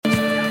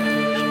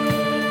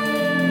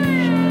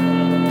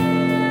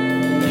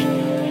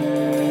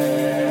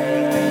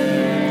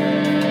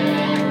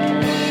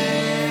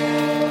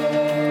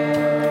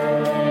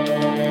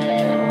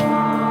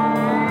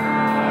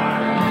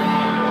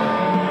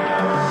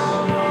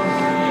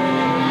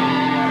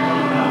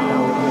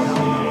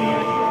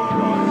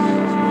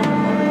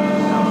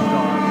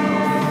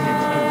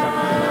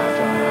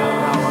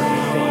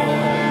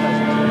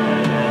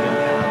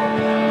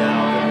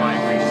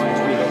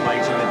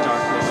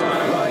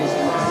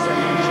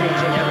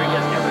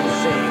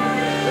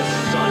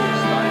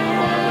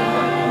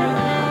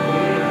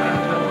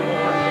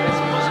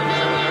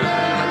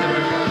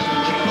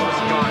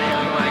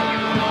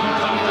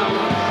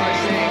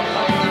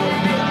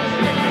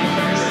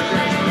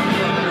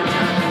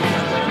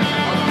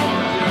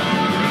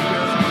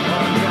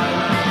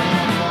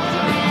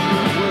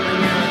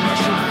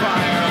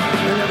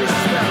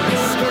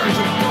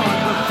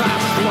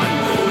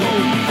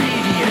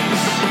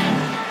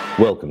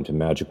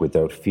Magic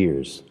Without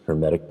Fears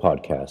Hermetic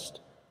Podcast.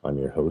 I'm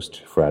your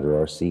host, Frater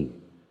RC.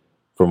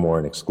 For more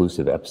and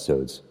exclusive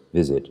episodes,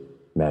 visit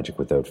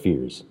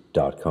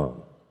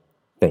magicwithoutfears.com.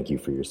 Thank you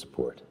for your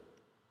support.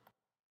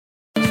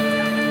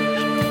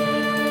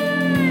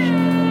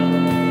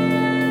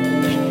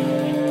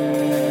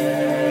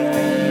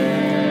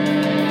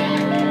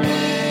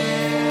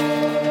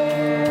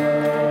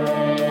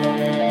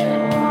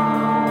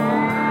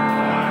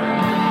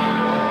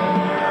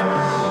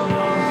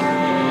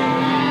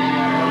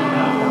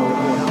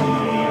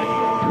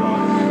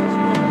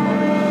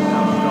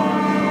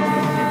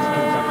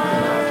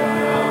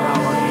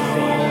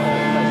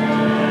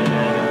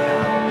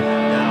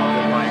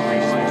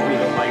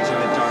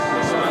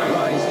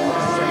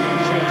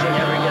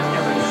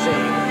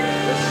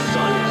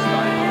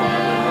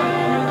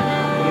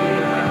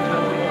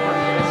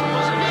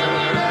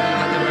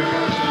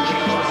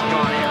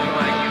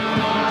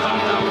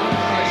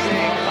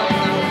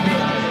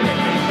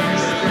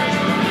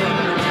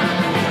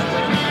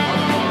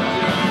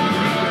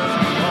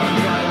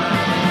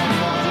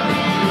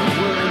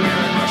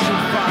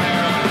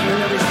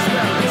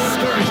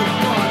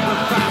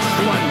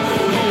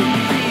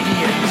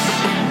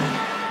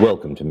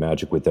 Welcome to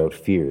Magic Without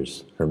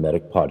Fears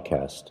Hermetic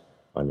Podcast.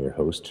 I'm your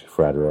host,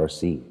 Frater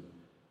RC.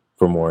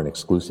 For more and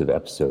exclusive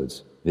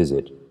episodes,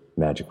 visit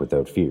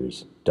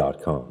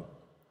magicwithoutfears.com.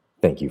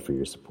 Thank you for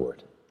your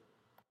support.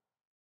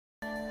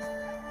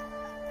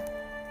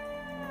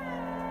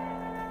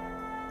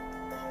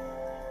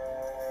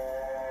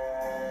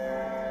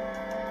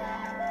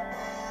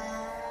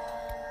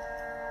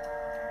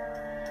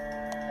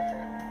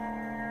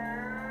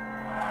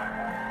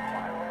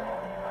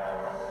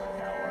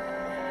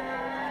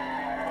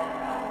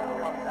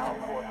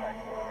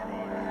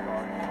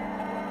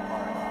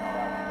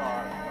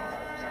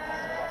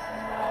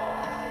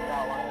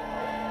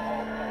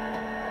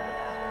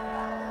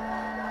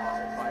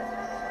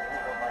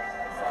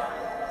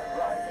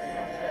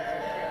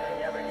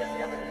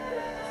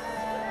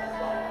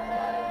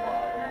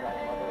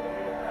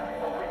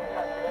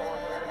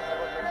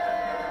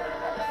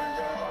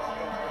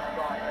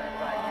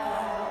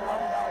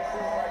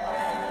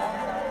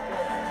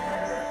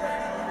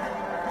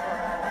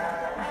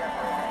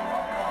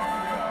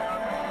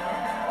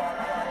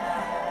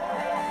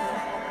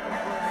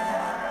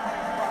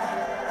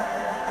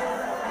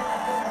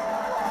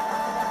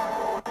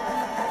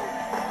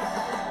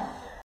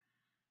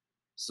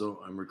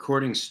 So I'm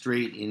recording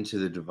straight into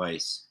the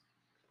device.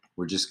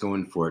 We're just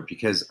going for it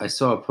because I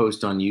saw a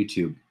post on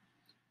YouTube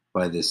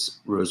by this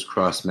Rose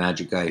Cross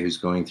Magic guy who's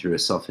going through a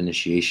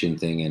self-initiation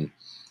thing, and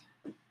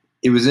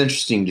it was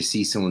interesting to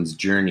see someone's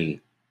journey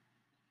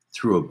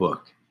through a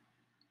book.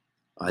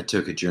 I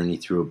took a journey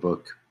through a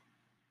book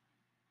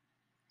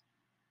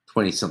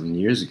 20-something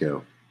years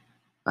ago.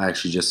 I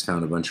actually just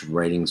found a bunch of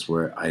writings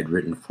where I had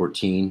written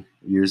 14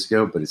 years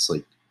ago, but it's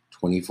like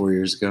 24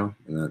 years ago,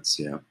 and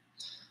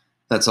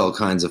that's all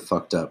kinds of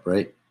fucked up,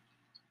 right?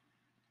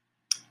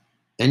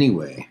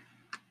 Anyway,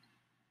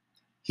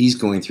 he's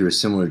going through a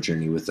similar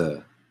journey with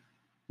a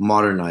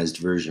modernized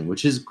version,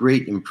 which is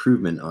great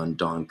improvement on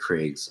Don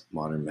Craig's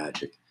Modern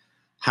Magic.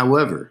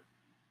 However,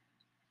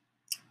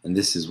 and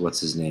this is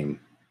what's his name,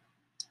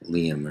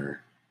 Liam,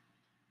 or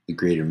the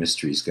Greater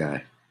Mysteries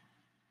guy.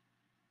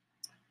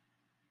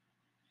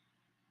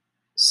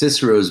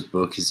 Cicero's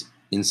book is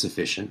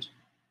insufficient.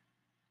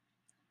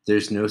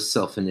 There's no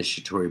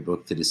self-initiatory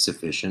book that is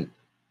sufficient.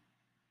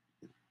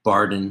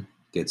 Barden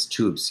gets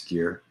too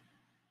obscure.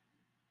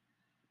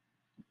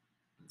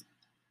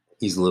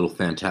 He's a little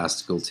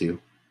fantastical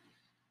too.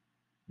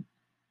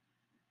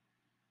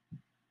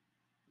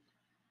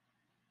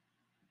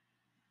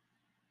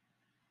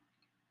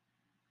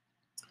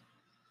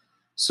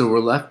 So we're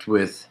left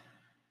with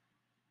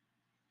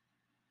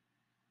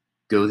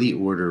go the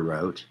order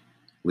route,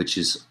 which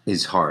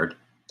is hard.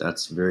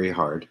 That's very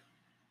hard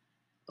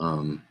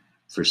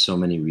for so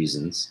many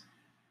reasons,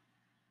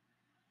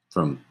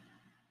 from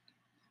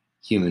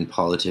human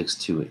politics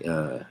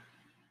to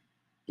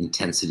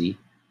intensity.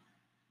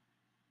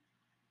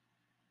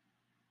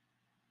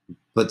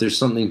 But there's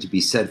something to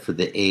be said for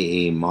the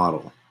AA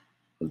model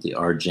of the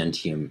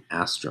Argentium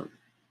Astrum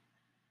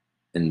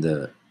and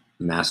the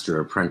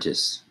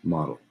master-apprentice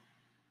model.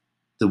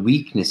 The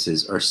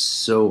weaknesses are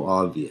so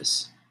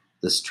obvious.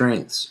 The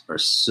strengths are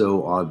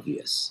so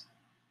obvious.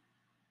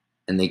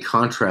 And they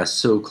contrast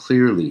so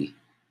clearly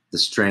the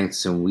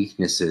strengths and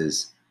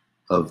weaknesses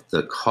of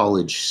the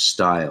college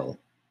style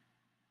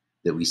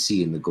that we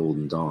see in the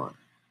Golden Dawn.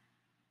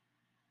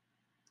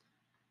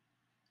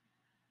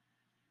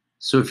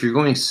 So if you're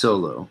going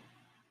solo,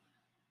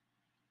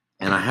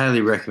 and I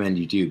highly recommend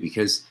you do,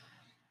 because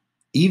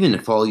even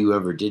if all you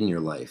ever did in your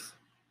life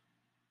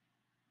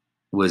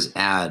was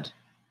add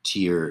to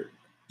your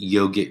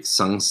yogic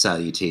sung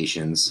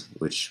salutations,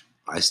 which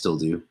I still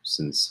do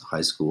since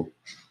high school,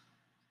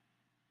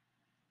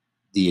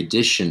 the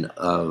addition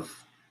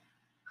of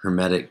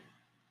Hermetic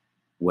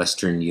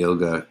Western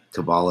yoga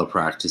Kabbalah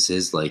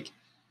practices, like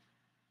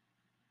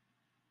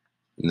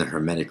in the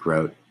Hermetic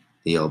route,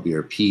 the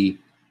LBRP,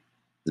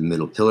 the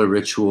middle pillar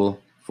ritual,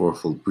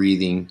 fourfold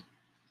breathing,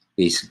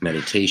 basic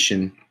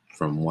meditation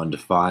from 1 to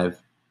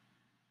 5.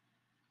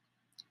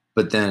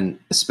 But then,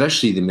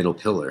 especially the middle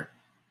pillar.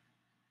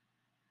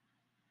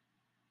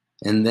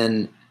 And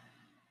then,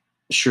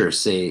 sure,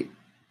 say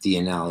the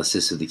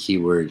analysis of the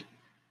keyword.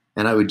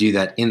 And I would do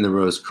that in the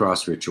Rose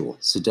Cross ritual.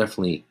 So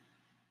definitely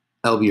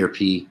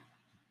LBRP,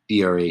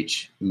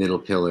 BRH, middle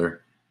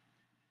pillar,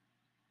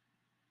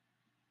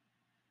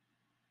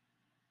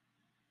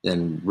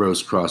 then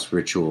Rose Cross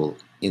ritual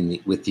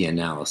with the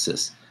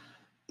analysis.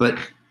 But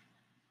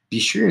be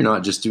sure you're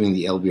not just doing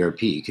the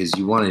LBRP, because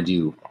you want to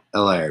do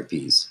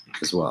LIRPs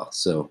as well.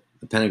 So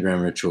the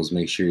pentagram rituals,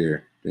 make sure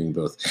you're doing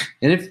both.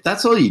 And if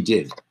that's all you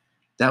did,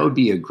 that would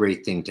be a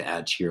great thing to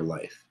add to your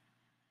life.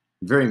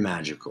 Very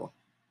magical.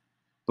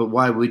 But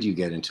why would you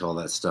get into all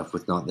that stuff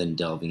with not then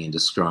delving into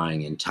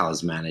scrying and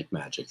talismanic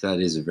magic? That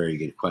is a very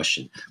good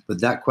question.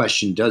 But that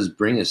question does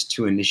bring us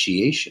to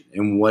initiation.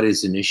 And what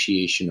is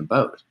initiation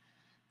about?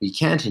 You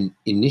can't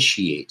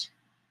initiate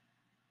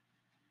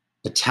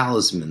a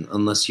talisman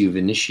unless you've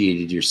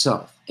initiated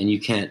yourself. And you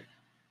can't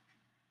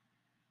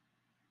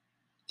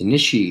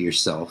initiate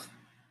yourself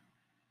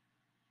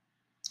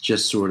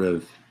just sort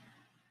of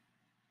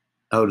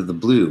out of the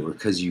blue or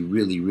because you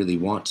really, really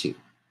want to.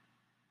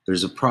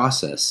 There's a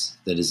process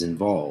that is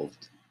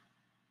involved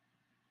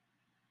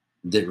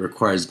that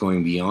requires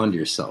going beyond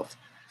yourself.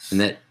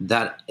 And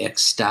that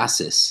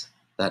ecstasis,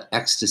 that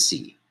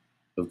ecstasy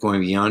of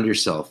going beyond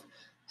yourself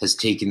has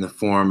taken the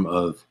form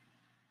of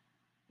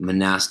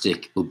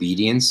monastic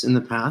obedience in the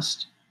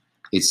past.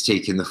 It's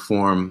taken the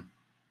form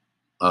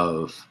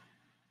of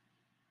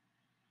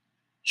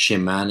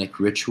shamanic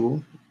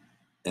ritual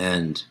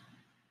and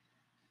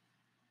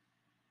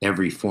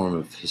every form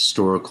of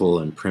historical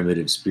and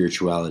primitive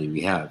spirituality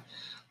we have.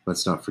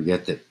 Let's not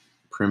forget that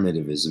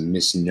primitive is a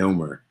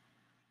misnomer,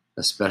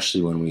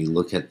 especially when we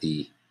look at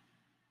the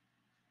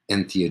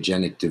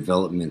entheogenic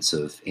developments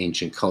of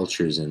ancient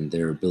cultures and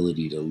their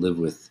ability to live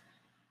with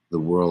the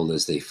world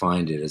as they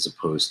find it, as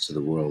opposed to the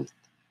world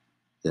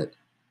that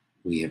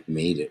we have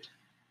made it.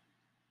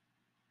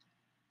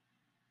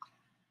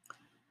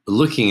 But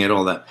looking at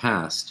all that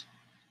past,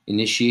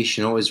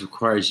 initiation always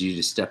requires you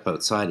to step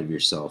outside of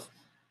yourself,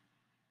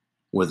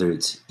 whether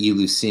it's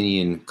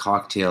Eleusinian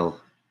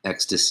cocktail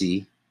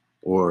ecstasy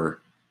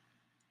or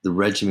the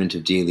regiment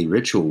of daily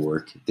ritual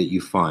work that you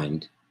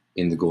find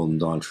in the Golden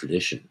Dawn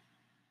tradition.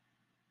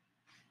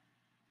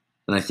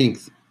 And I think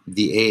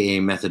the AA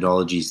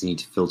methodologies need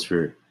to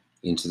filter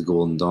into the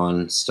Golden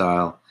Dawn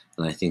style,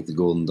 and I think the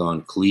Golden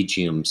Dawn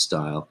Collegium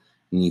style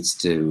needs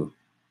to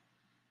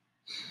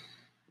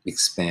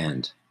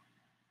expand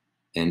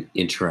and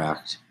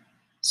interact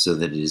so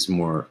that it is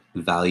more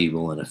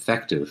valuable and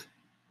effective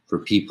for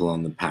people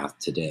on the path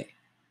today.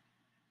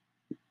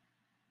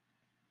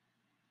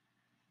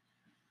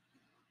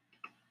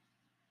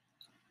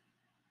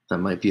 That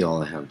might be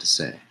all I have to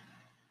say.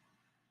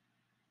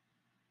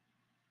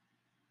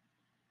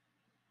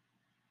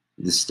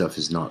 This stuff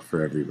is not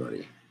for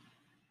everybody.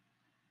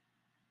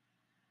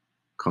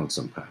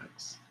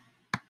 Consumpax.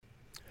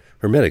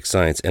 Hermetic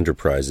Science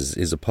Enterprises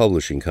is a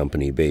publishing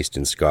company based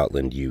in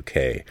Scotland,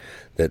 UK,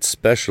 that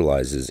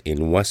specializes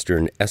in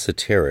Western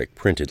esoteric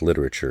printed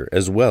literature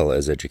as well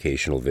as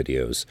educational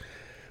videos.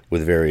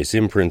 With various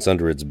imprints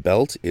under its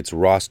belt, its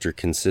roster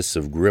consists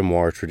of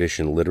grimoire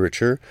tradition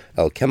literature,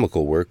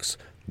 alchemical works,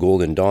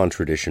 Golden Dawn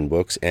tradition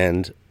books,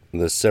 and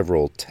the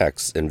several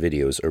texts and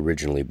videos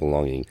originally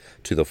belonging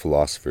to the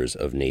philosophers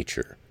of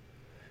nature.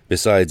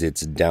 Besides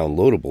its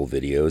downloadable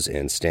videos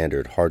and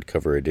standard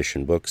hardcover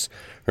edition books,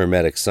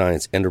 Hermetic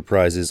Science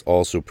Enterprises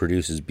also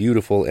produces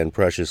beautiful and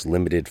precious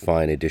limited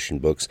fine edition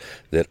books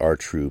that are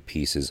true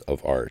pieces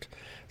of art.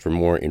 For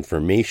more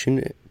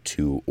information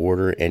to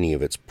order any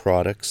of its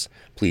products,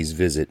 please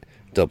visit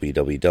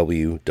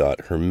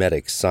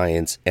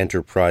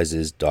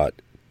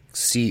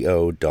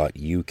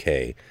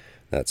www.hermeticscienceenterprises.co.uk.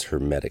 That's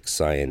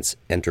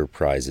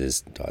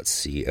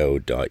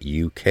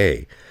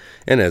hermeticscienceenterprises.co.uk.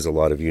 And as a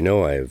lot of you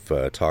know,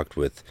 I've talked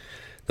with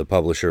the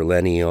publisher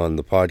Lenny on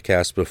the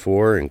podcast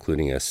before,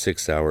 including a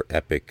 6-hour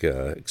epic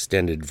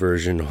extended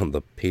version on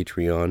the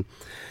Patreon,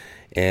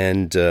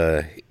 and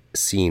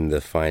seen the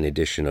fine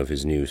edition of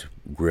his new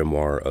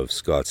grimoire of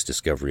Scott's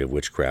Discovery of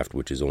Witchcraft,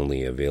 which is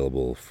only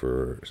available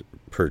for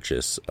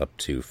purchase up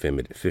to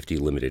 50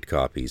 limited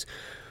copies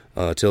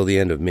till the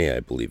end of May, I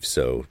believe.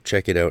 So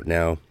check it out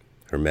now,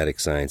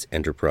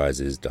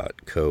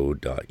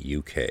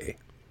 hermeticscienceenterprises.co.uk.